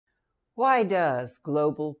Why does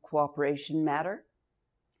global cooperation matter?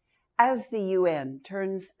 As the UN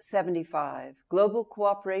turns 75, global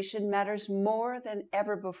cooperation matters more than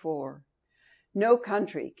ever before. No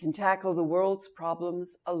country can tackle the world's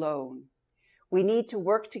problems alone. We need to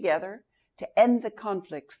work together to end the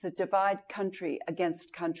conflicts that divide country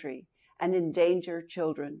against country and endanger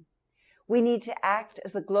children. We need to act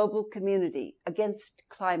as a global community against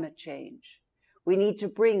climate change. We need to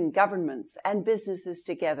bring governments and businesses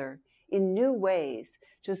together in new ways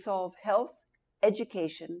to solve health,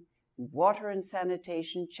 education, water and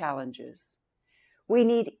sanitation challenges. We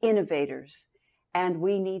need innovators and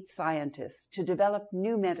we need scientists to develop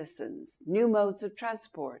new medicines, new modes of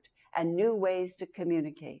transport, and new ways to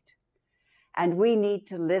communicate. And we need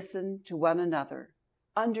to listen to one another,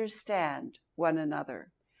 understand one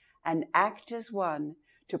another, and act as one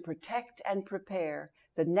to protect and prepare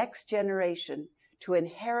the next generation to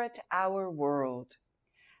inherit our world.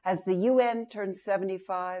 As the UN turns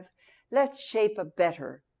 75, let's shape a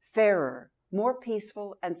better, fairer, more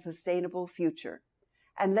peaceful and sustainable future.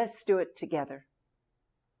 And let's do it together.